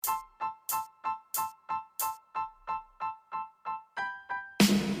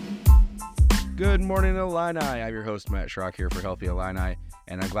Good morning, Illini. I'm your host, Matt Schrock, here for Healthy Illini,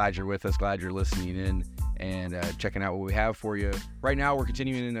 and I'm glad you're with us, glad you're listening in and checking out what we have for you. Right now, we're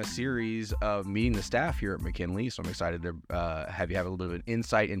continuing in a series of meeting the staff here at McKinley, so I'm excited to have you have a little bit of an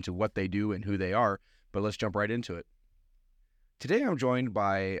insight into what they do and who they are, but let's jump right into it. Today, I'm joined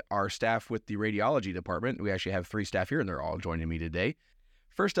by our staff with the radiology department. We actually have 3 staff here, and they're all joining me today.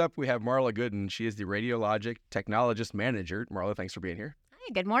 First up, we have Marla Gooden. She is the Radiologic Technologist Manager. Marla, thanks for being here.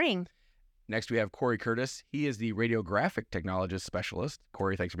 Hi, good morning. Next, we have Corey Curtis. He is the Radiographic Technologist Specialist.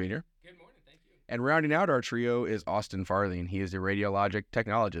 Corey, thanks for being here. Good morning, thank you. And rounding out our trio is Austin Farthing. He is the Radiologic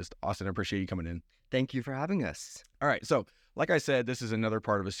Technologist. Austin, I appreciate you coming in. Thank you for having us. All right, so like I said, this is another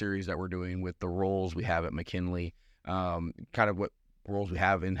part of a series that we're doing with the roles we have at McKinley, kind of what roles we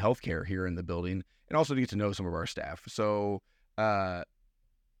have in healthcare here in the building, and also to get to know some of our staff. So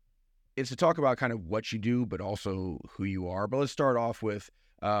it's to talk about kind of what you do, but also who you are. But let's start off with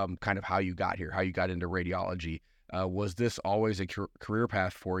kind of how you got here, how you got into radiology. Was this always a career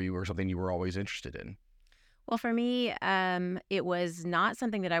path for you or something you were always interested in? Well, for me, it was not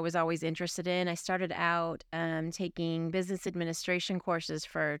something that I was always interested in. I started out taking business administration courses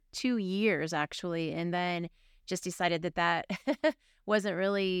for 2 years, actually, and then just decided that wasn't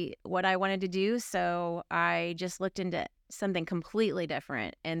really what I wanted to do. So I just looked into something completely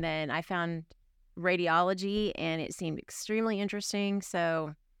different. And then I found radiology and it seemed extremely interesting.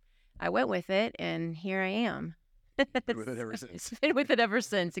 So I went with it and here I am. Been with it ever since. It's been with it ever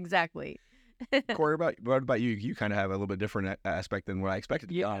since, exactly. Corey, what about you? You kind of have a little bit different aspect than what I expected,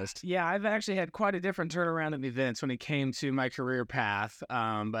 to be honest. Yeah, I've actually had quite a different turnaround of events when it came to my career path.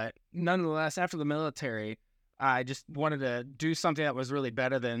 But nonetheless, after the military, I just wanted to do something that was really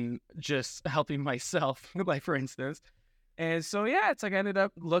better than just helping myself, like for instance. And so, yeah, it's like I ended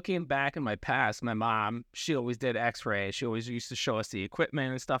up looking back in my past. My mom, she always did x-rays. She always used to show us the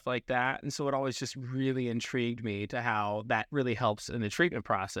equipment and stuff like that. And so it always just really intrigued me to how that really helps in the treatment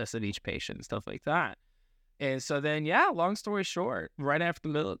process of each patient and stuff like that. And so then, yeah, long story short, right after the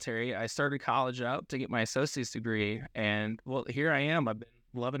military, I started college up to get my associate's degree. And, well, here I am. I've been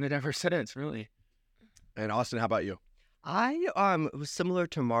loving it ever since, really. And Austin, how about you? I was similar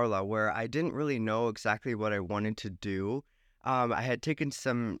to Marla, where I didn't really know exactly what I wanted to do. I had taken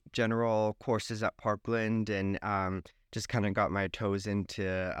some general courses at Parkland and just kind of got my toes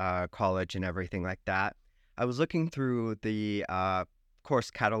into college and everything like that. I was looking through the course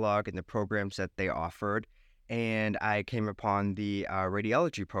catalog and the programs that they offered, and I came upon the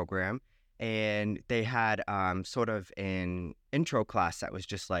radiology program, and they had sort of an intro class that was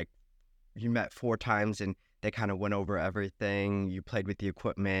just like you met 4 times and they kind of went over everything. You played with the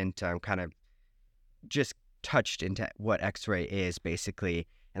equipment, kind of just touched into what x-ray is basically.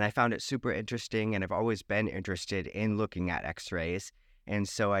 And I found it super interesting, and I've always been interested in looking at x-rays. And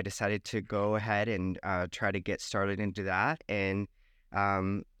so I decided to go ahead and try to get started into that. And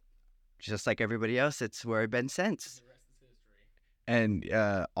just like everybody else, it's where I've been since. And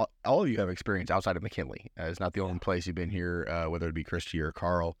all of you have experience outside of McKinley. It's not the only place you've been here, whether it be Christy or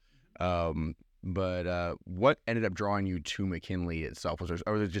Carl. But what ended up drawing you to McKinley itself? Was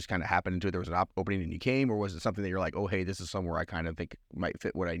it just kind of happened into it? There was an opening and you came, or was it something that you're like, oh, hey, this is somewhere I kind of think might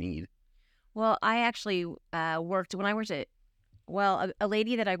fit what I need? Well, I actually worked at, a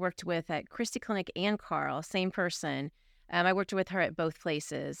lady that I worked with at Christie Clinic and Carl, same person. I worked with her at both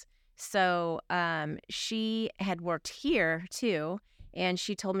places. So she had worked here too, and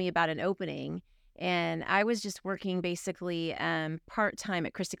she told me about an opening. And I was just working basically part-time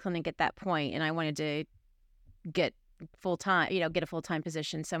at Christie Clinic at that point, and I wanted to get full-time, get a full-time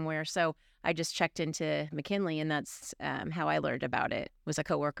position somewhere. So I just checked into McKinley, and that's how I learned about it, was a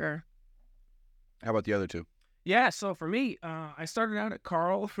coworker. How about the other two? Yeah, so for me, I started out at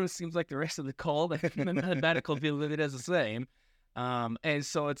Carl. It seems like the rest of the call, the medical field of it is the same. And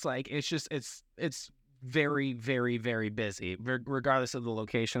so it's like, it's very, very, very busy, regardless of the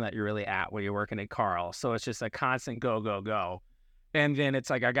location that you're really at when you're working at Carl. So it's just a constant go, go, go. And then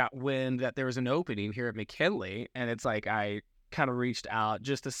it's like I got wind that there was an opening here at McKinley, and it's like I kind of reached out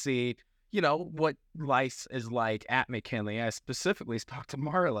just to see, what life is like at McKinley. I specifically spoke to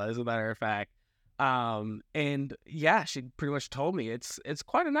Marla, as a matter of fact. And yeah, she pretty much told me it's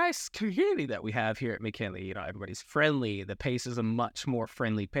quite a nice community that we have here at McKinley. Everybody's friendly. The pace is a much more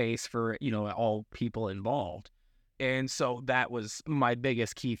friendly pace for, all people involved. And so that was my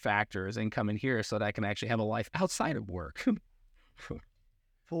biggest key factors in coming here so that I can actually have a life outside of work.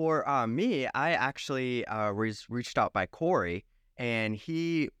 For me, I actually was reached out by Corey, and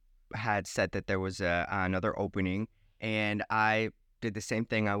he had said that there was another opening, and I did the same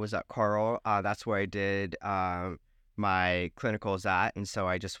thing. I was at Carl. That's where I did my clinicals at, and so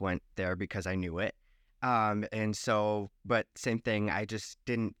I just went there because I knew it. But same thing, I just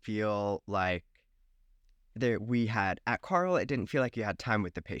didn't feel like that we had at Carl. It didn't feel like you had time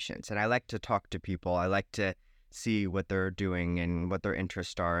with the patients, and I like to talk to people. I like to see what they're doing and what their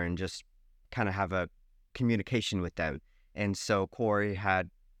interests are, and just kind of have a communication with them. And so Corey had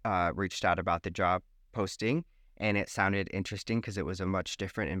reached out about the job posting, and it sounded interesting because it was a much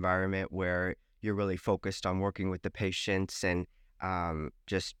different environment where you're really focused on working with the patients and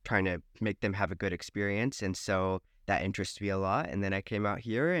just trying to make them have a good experience. And so that interests me a lot. And then I came out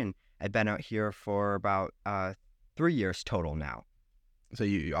here, and I've been out here for about 3 years total now. So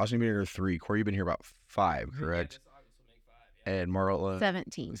you Austin, you've been here 3. Corey, you've been here about 5, correct? Yeah, this August will make 5. Yeah. And Marla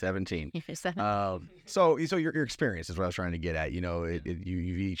 17. 17. You're 17. So your experience is what I was trying to get at.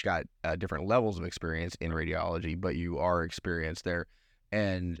 You've each got different levels of experience in radiology, but you are experienced there.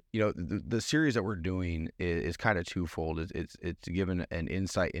 And the series that we're doing is kind of twofold. It's given an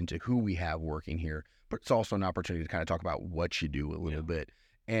insight into who we have working here, but it's also an opportunity to kind of talk about what you do a little bit.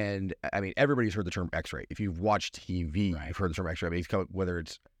 And I mean, everybody's heard the term X-ray. If you've watched TV, you've heard the term X-ray. I mean, whether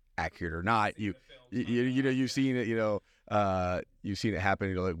it's accurate or not, you've seen it. You've seen it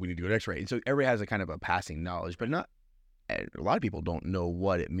happen. Like, we need to do an X-ray. And so everybody has a kind of a passing knowledge, but a lot of people don't know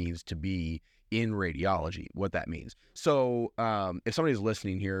what it means to be in radiology, what that means. So if somebody's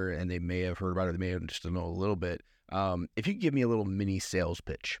listening here and they may have heard about it, they may have just know a little bit. If you could give me a little mini sales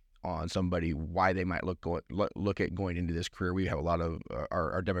pitch on somebody, why they might look at going into this career. We have a lot of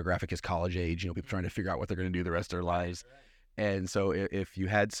our demographic is college age, people trying to figure out what they're going to do the rest of their lives. And so if you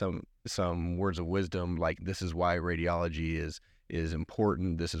had some words of wisdom, like this is why radiology is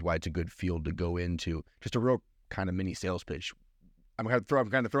important, this is why it's a good field to go into, just a real kind of mini sales pitch. I'm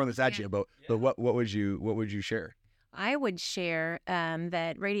kind of throwing this at you, but what would you share? I would share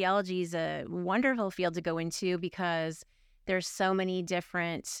that radiology is a wonderful field to go into because there's so many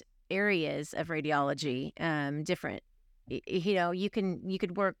different areas of radiology. You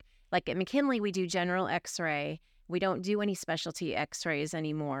could work, like at McKinley, we do general X-ray. We don't do any specialty X-rays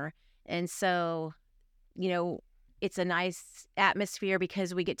anymore. And so, it's a nice atmosphere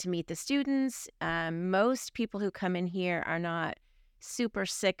because we get to meet the students. Most people who come in here are not super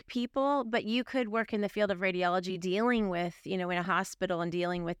sick people, but you could work in the field of radiology dealing with, in a hospital and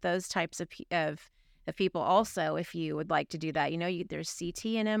dealing with those types of people also, if you would like to do that. There's CT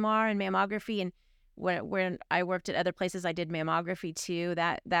and MR and mammography. And when I worked at other places, I did mammography too.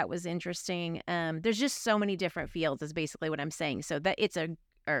 That was interesting. There's just so many different fields is basically what I'm saying. So that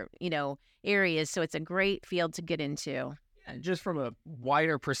areas. So it's a great field to get into. Yeah, just from a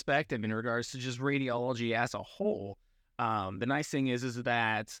wider perspective in regards to just radiology as a whole, the nice thing is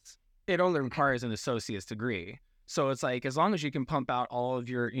that it only requires an associate's degree. So it's like, as long as you can pump out all of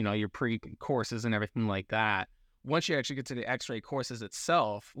your, your pre-courses and everything like that, once you actually get to the X-ray courses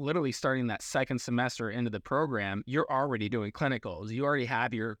itself, literally starting that second semester into the program, you're already doing clinicals. You already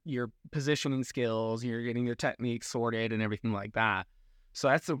have your positioning skills, you're getting your techniques sorted and everything like that. So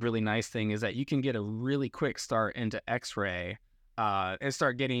that's a really nice thing, is that you can get a really quick start into X-ray and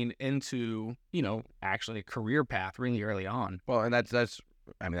start getting into, actually a career path really early on. Well, and that's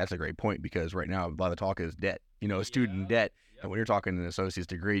a great point, because right now a lot of the talk is debt, student debt. And when you're talking an associate's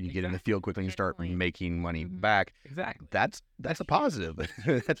degree and you get in the field quickly and you start making money back, exactly, that's a positive.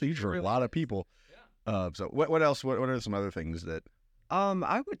 That's huge for a lot of people. So what else? What are some other things that?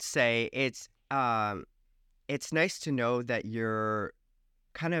 I would say it's nice to know that you're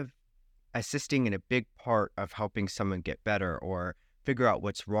kind of assisting in a big part of helping someone get better or figure out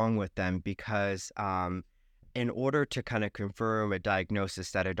what's wrong with them, because in order to kind of confirm a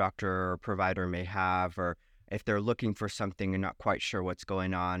diagnosis that a doctor or provider may have, or if they're looking for something and not quite sure what's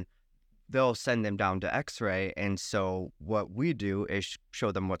going on, they'll send them down to X-ray. And so what we do is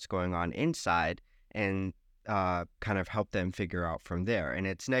show them what's going on inside and kind of help them figure out from there. And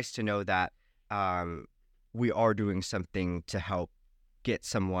it's nice to know that we are doing something to help get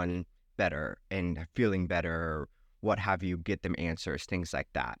someone better and feeling better, or what have you, get them answers, things like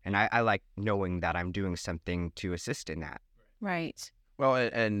that. And I like knowing that I'm doing something to assist in that. Right. Well,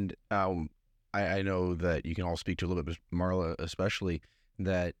 and I know that you can all speak to a little bit, Marla especially,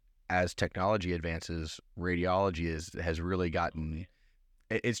 that as technology advances, radiology has really gotten,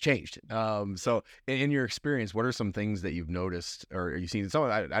 it's changed. So in your experience, what are some things that you've noticed or you've seen?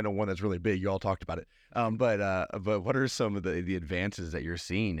 I know one that's really big. You all talked about it. But what are some of the advances that you're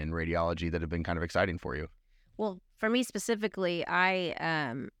seeing in radiology that have been kind of exciting for you? Well, for me specifically,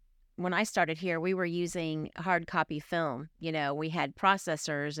 when I started here, we were using hard copy film. We had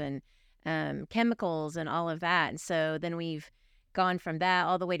processors and chemicals and all of that. And so then we've gone from that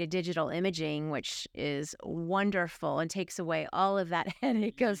all the way to digital imaging, which is wonderful and takes away all of that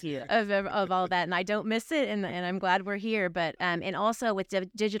headache of all that. And I don't miss it. And I'm glad we're here. But and also with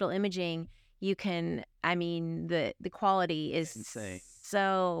digital imaging, you can, I mean, the quality is Insane.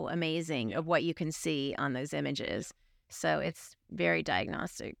 so amazing of what you can see on those images. So it's very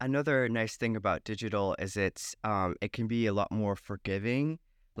diagnostic. Another nice thing about digital is it can be a lot more forgiving.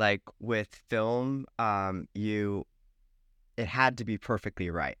 Like with film, it had to be perfectly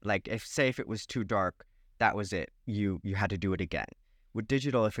right. Like if it was too dark, that was it. You had to do it again. With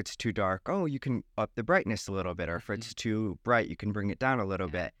digital, if it's too dark, you can up the brightness a little bit, or if it's too bright, you can bring it down a little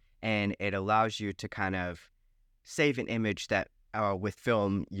bit, and it allows you to kind of save an image that with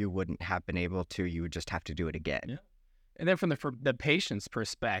film you wouldn't have been able to. You would just have to do it again. Yeah. And then from the patient's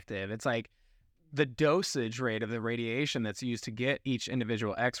perspective, it's like the dosage rate of the radiation that's used to get each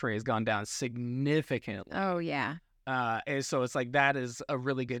individual X-ray has gone down significantly. Oh, yeah. And so it's like that is a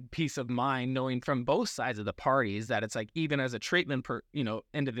really good peace of mind knowing from both sides of the parties that it's like even as a treatment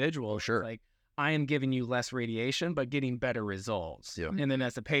individual, sure, it's like I am giving you less radiation but getting better results. Yeah. And then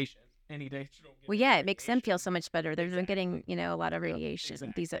as a patient, any day. Well, yeah, it makes them feel so much better. They've been getting, a lot of radiation.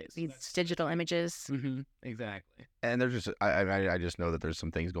 Exactly. These digital images. Mm-hmm. Exactly. And there's just I just know that there's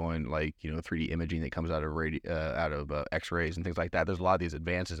some things going like 3D imaging that comes out of X-rays and things like that. There's a lot of these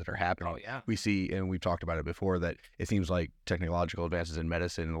advances that are happening. Oh yeah. We see, and we've talked about it before, that it seems like technological advances in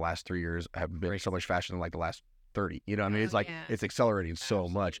medicine in the last 3 years have been so much faster than like the last 30. I mean, it's like it's accelerating so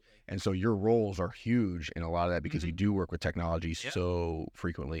much, and so your roles are huge in a lot of that because you do work with technology so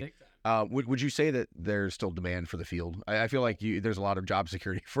frequently. Would you say that there's still demand for the field? I feel like there's a lot of job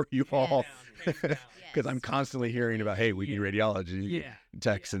security for you all, because I'm constantly hearing about, hey, we need radiology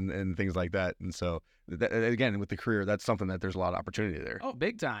techs and things like that. And so, again, with the career, that's something that there's a lot of opportunity there. Oh,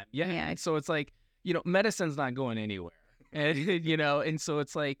 big time. Yeah. And so it's like, medicine's not going anywhere. And, and so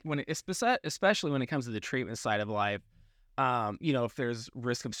it's like especially when it comes to the treatment side of life, if there's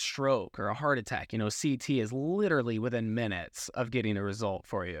risk of stroke or a heart attack, CT is literally within minutes of getting a result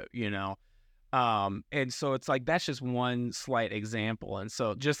for you, and so it's like, that's just one slight example. And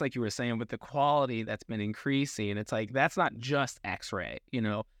so just like you were saying with the quality that's been increasing, it's like, that's not just X-ray,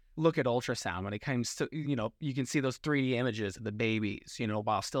 look at ultrasound when it comes to, you can see those 3D images of the babies,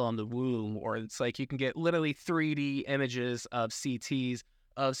 while still in the womb, or it's like you can get literally 3D images of CTs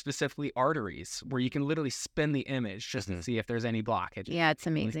of specifically arteries where you can literally spin the image just to see if there's any blockage. Yeah, it's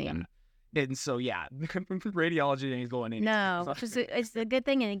amazing. And so, radiology ain't going in. No, it's a good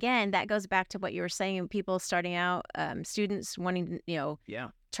thing. And again, that goes back to what you were saying, people starting out, students wanting,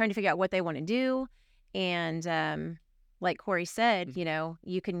 trying to figure out what they want to do. And like Corey said,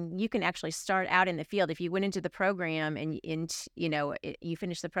 you can actually start out in the field. If you went into the program and you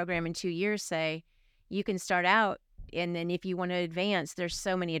finished the program in 2 years, say, you can start out. And then if you want to advance, there's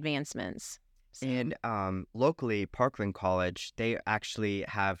so many advancements. So. And locally, Parkland College, they actually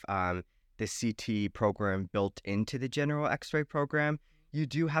have the CT program built into the general X-ray program. You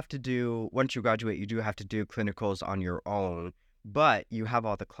do have to once you graduate, you do have to do clinicals on your own, but you have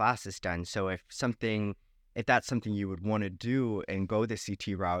all the classes done. So if that's something you would want to do and go the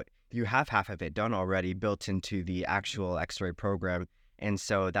CT route, you have half of it done already built into the actual X-ray program. And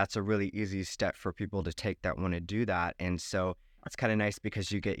so that's a really easy step for people to take that want to do that. And so it's kind of nice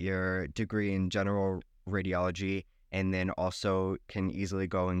because you get your degree in general radiology and then also can easily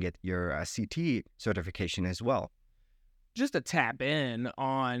go and get your CT certification as well. Just to tap in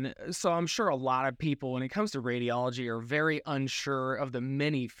on, so I'm sure a lot of people when it comes to radiology are very unsure of the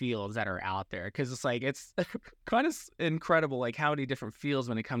many fields that are out there, because it's like, it's kind of incredible like how many different fields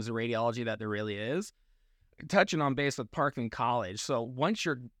when it comes to radiology that there really is. Touching on base with Parkland College. So once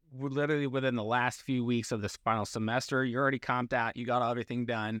you're literally within the last few weeks of this final semester, you're already comped out, you got everything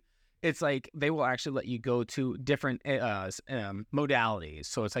done. It's like they will actually let you go to different modalities.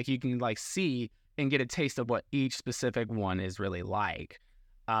 So it's like you can like see and get a taste of what each specific one is really like.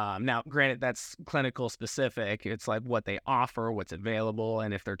 Now, granted, that's clinical specific. It's like what they offer, what's available,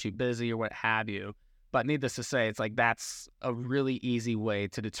 and if they're too busy or what have you. But needless to say, it's like that's a really easy way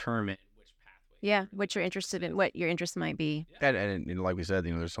to determine what you're interested in, what your interest might be. And like we said,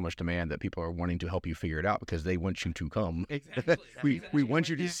 there's so much demand that people are wanting to help you figure it out because they want you to come. Exactly. we want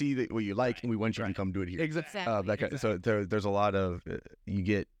you to see what you like, and we want you to come do it here. Exactly. So there's a lot of you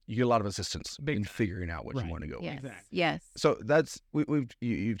get a lot of assistance in figuring out what you want to go. Yes. With. Exactly. Yes. So that's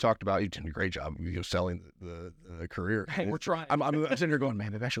you've talked about. You've done a great job selling the career. Hey, we're trying. I'm sitting here going,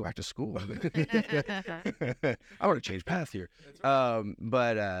 man, maybe I should go back to school. I want to change path here.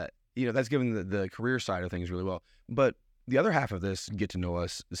 But that's given the career side of things really well. But the other half of this Get to Know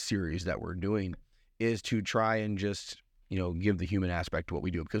Us series that we're doing is to try and just give the human aspect to what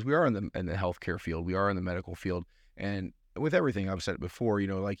we do, because we are in the healthcare field, we are in the medical field, and with everything, I've said it before,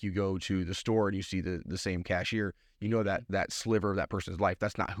 like you go to the store and you see the same cashier, that sliver of that person's life,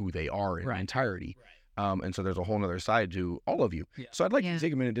 that's not who they are in entirety. And so there's a whole nother side to all of you. Yeah. So I'd like you to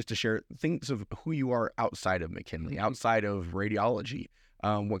take a minute just to share things of who you are outside of McKinley, outside of radiology,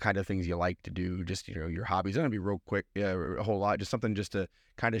 what kind of things you like to do, just, your hobbies. It's going to be real quick, a whole lot, just something just to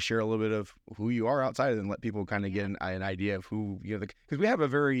kind of share a little bit of who you are outside of it and let people kind of get an idea of who, because we have a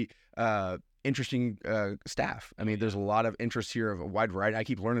very interesting staff. I mean, there's a lot of interest here of a wide variety. I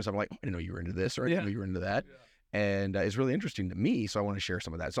keep learning something like, I didn't know you were into this, or I didn't know you were into that. Yeah. And it's really interesting to me, so I want to share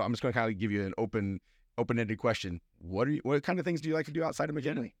some of that. So I'm just going to kind of give you an open-ended question. What kind of things do you like to do outside of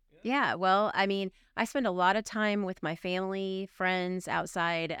McKinley? Yeah, well, I mean, I spend a lot of time with my family, friends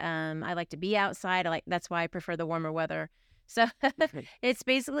outside. I like to be outside. That's why I prefer the warmer weather. So it's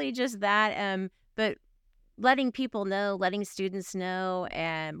basically just that. But letting people know, letting students know,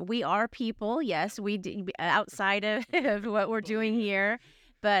 we are people. Yes, we do, outside of what we're doing here.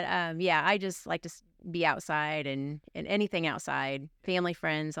 But I just like to be outside and anything outside, family,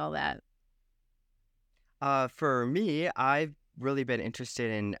 friends, all that. For me, I've really been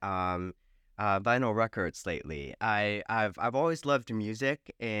interested in vinyl records lately. I've always loved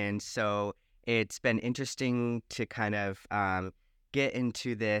music, and so it's been interesting to kind of get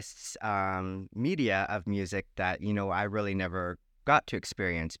into this media of music that I really never got to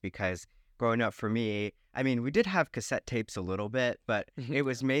experience, because growing up for me, I mean, we did have cassette tapes a little bit, but it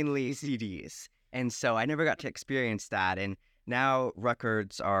was mainly CDs, and so I never got to experience that. And now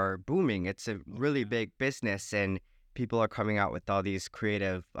records are booming. It's a really big business, and people are coming out with all these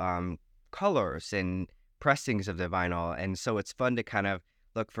creative colors and pressings of the vinyl. And so it's fun to kind of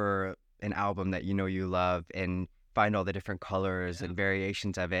look for an album that you love and find all the different colors and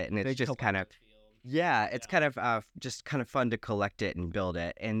variations of it. And it's just kind of, just kind of fun to collect it and build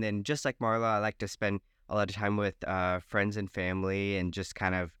it. And then just like Marla, I like to spend a lot of time with friends and family and just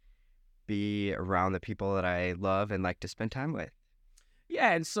kind of be around the people that I love and like to spend time with.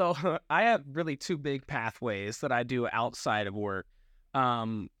 Yeah, and so I have really two big pathways that I do outside of work.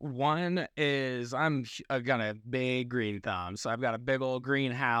 One is I've got a big green thumb, so I've got a big old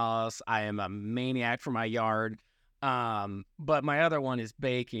greenhouse. I am a maniac for my yard. But my other one is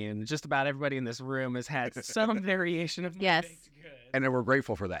baking. Just about everybody in this room has had some variation of my baked goods. And we're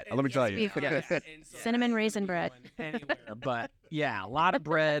grateful for that. Let me tell you. Cinnamon raisin bread. Anywhere. But yeah, a lot of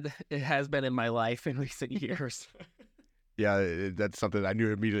bread it has been in my life in recent years. Yeah, that's something I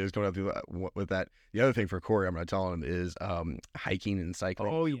knew immediately was going up with that. The other thing for Corey, I'm going to tell him, is hiking and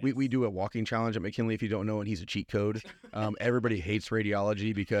cycling. Oh, yes. We do a walking challenge at McKinley, if you don't know, and he's a cheat code. Everybody hates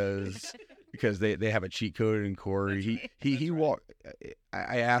radiology because they have a cheat code, and Corey, he walked.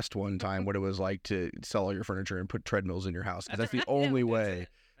 I asked one time what it was like to sell all your furniture and put treadmills in your house, because that's the only way.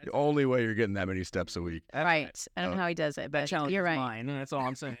 The only way you're getting that many steps a week. Right. I don't know how he does it, but you're right. Mine. That's all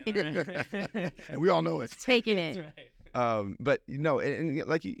I'm saying. And we all know it. Taking it. Right. But and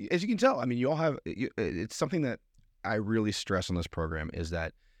like as you can tell, I mean, you all have. It's something that I really stress on this program is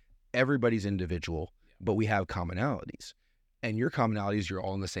that everybody's individual, but we have commonalities. And your commonalities, you're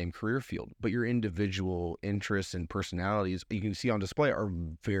all in the same career field, but your individual interests and personalities you can see on display are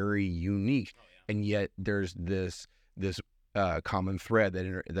very unique. And yet there's this common thread that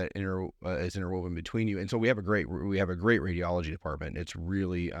is interwoven between you. And so we have a great radiology department. It's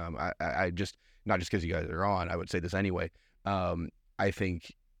really I just, not just because you guys are on, I would say this anyway. I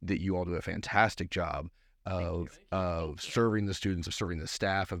think that you all do a fantastic job of serving the students, of serving the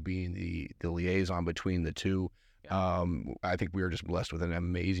staff, of being the liaison between the two. I think we are just blessed with an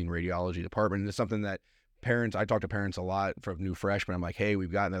amazing radiology department. And it's something that I talk to parents a lot from new freshmen. I'm like, hey,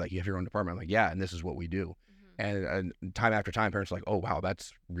 we've got, and they're like, you have your own department. I'm like, yeah, and this is what we do. And time after time, parents are like, oh, wow,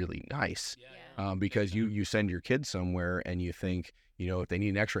 that's really nice. Because you send your kids somewhere and you think, if they need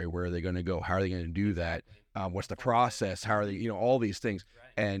an x-ray, where are they going to go? How are they going to do that? What's the process? How are they, all these things.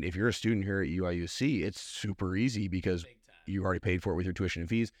 And if you're a student here at UIUC, it's super easy because you already paid for it with your tuition and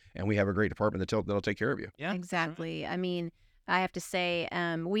fees. And we have a great department that'll take care of you. Yeah, exactly. I mean, I have to say,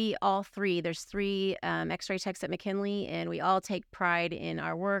 there's three x-ray techs at McKinley, and we all take pride in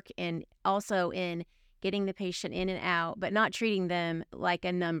our work and also in getting the patient in and out, but not treating them like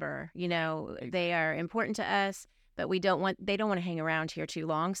a number. They are important to us, but they don't want to hang around here too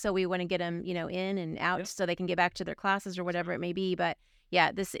long. So we want to get them, in and out so they can get back to their classes or whatever it may be. But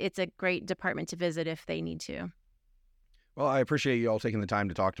yeah, it's a great department to visit if they need to. Well, I appreciate you all taking the time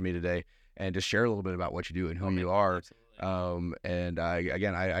to talk to me today and just share a little bit about what you do and who you are. And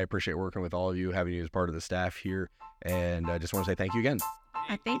I appreciate working with all of you, having you as part of the staff here. And I just want to say thank you again.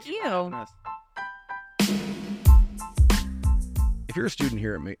 Thank you. if you're a student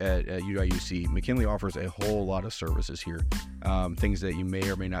here at UIUC, McKinley offers a whole lot of services here, things that you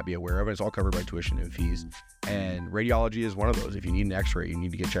may or may not be aware of, and it's all covered by tuition and fees. And radiology is one of those. If you need an x-ray, you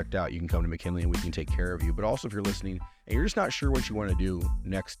need to get checked out, you can come to McKinley and we can take care of you. But also if you're listening and you're just not sure what you want to do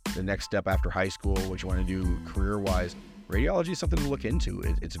the next step after high school, what you want to do career-wise, radiology is something to look into.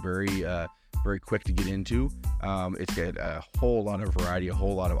 It's very quick to get into. It's got a whole lot of variety, a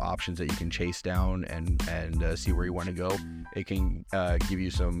whole lot of options that you can chase down and see where you want to go. It can give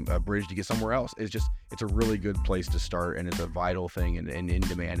you some bridge to get somewhere else. It's a really good place to start, and it's a vital thing and in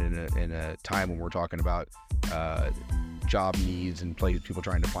demand in a time when we're talking about job needs and people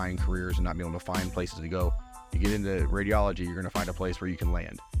trying to find careers and not being able to find places to go. You get into radiology, you're going to find a place where you can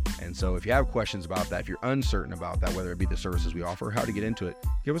land. And so if you have questions about that, if you're uncertain about that, whether it be the services we offer, how to get into it,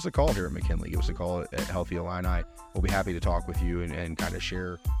 give us a call here at McKinley. Give us a call at Healthy Illini. We'll be happy to talk with you and kind of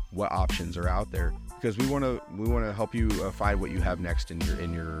share what options are out there, because we want to help you find what you have next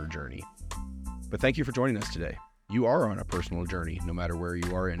in your journey. But thank you for joining us today. You are on a personal journey, no matter where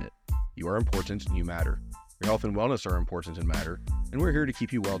you are in it. You are important and you matter. Your health and wellness are important and matter, and we're here to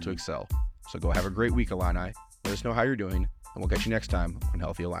keep you well to excel. So go have a great week, Illini. Let us know how you're doing, and we'll catch you next time on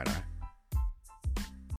Healthy Illini.